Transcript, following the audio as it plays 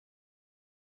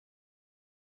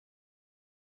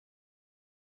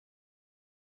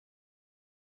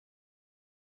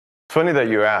Funny that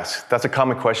you ask. That's a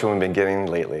common question we've been getting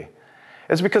lately.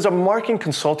 It's because our marketing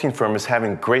consulting firm is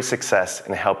having great success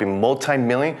in helping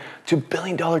multi-million to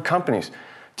billion-dollar companies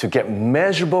to get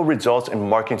measurable results in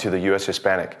marketing to the US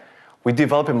Hispanic. We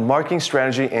develop a marketing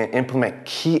strategy and implement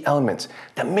key elements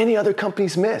that many other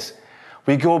companies miss.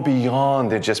 We go beyond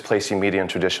than just placing media in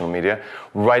traditional media,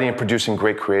 writing and producing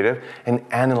great creative, and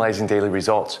analyzing daily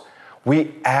results.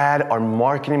 We add our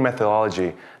marketing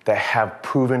methodology that have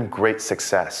proven great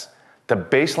success. The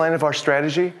baseline of our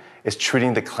strategy is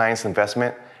treating the client's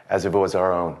investment as if it was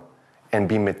our own and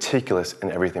be meticulous in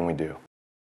everything we do.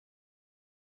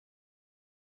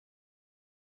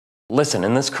 Listen,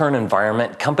 in this current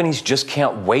environment, companies just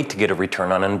can't wait to get a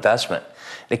return on investment.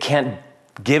 They can't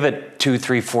give it 2,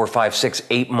 3, 4, 5, 6,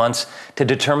 8 months to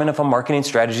determine if a marketing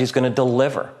strategy is going to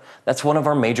deliver. That's one of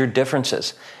our major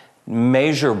differences.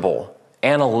 Measurable,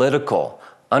 analytical,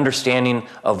 understanding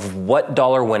of what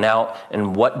dollar went out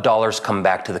and what dollars come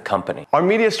back to the company. Our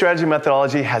media strategy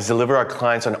methodology has delivered our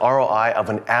clients an ROI of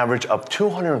an average of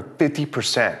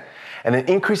 250% and an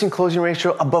increase in closing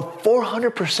ratio above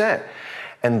 400%.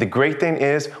 And the great thing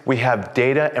is we have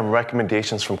data and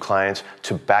recommendations from clients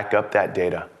to back up that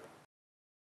data.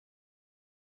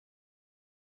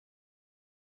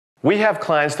 We have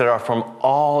clients that are from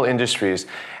all industries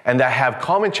and that have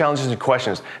common challenges and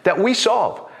questions that we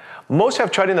solve. Most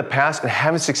have tried in the past and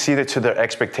haven't succeeded to their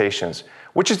expectations,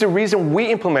 which is the reason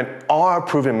we implement our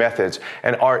proven methods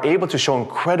and are able to show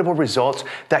incredible results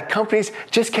that companies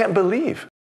just can't believe.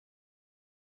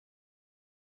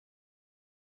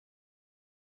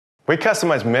 We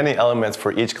customize many elements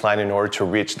for each client in order to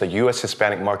reach the US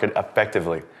Hispanic market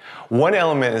effectively. One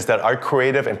element is that our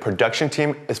creative and production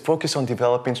team is focused on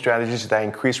developing strategies that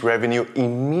increase revenue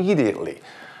immediately.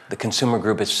 The consumer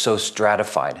group is so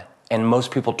stratified, and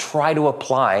most people try to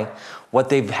apply what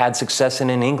they've had success in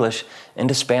English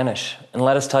into Spanish. And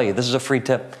let us tell you, this is a free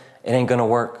tip. It ain't gonna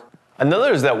work.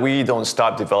 Another is that we don't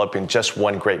stop developing just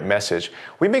one great message.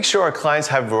 We make sure our clients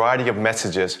have a variety of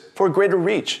messages for greater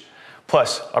reach.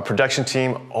 Plus, our production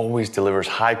team always delivers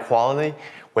high quality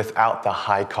without the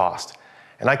high cost.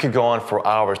 And I could go on for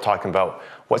hours talking about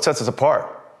what sets us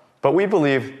apart. But we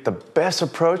believe the best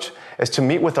approach is to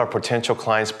meet with our potential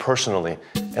clients personally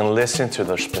and listen to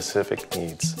their specific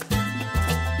needs.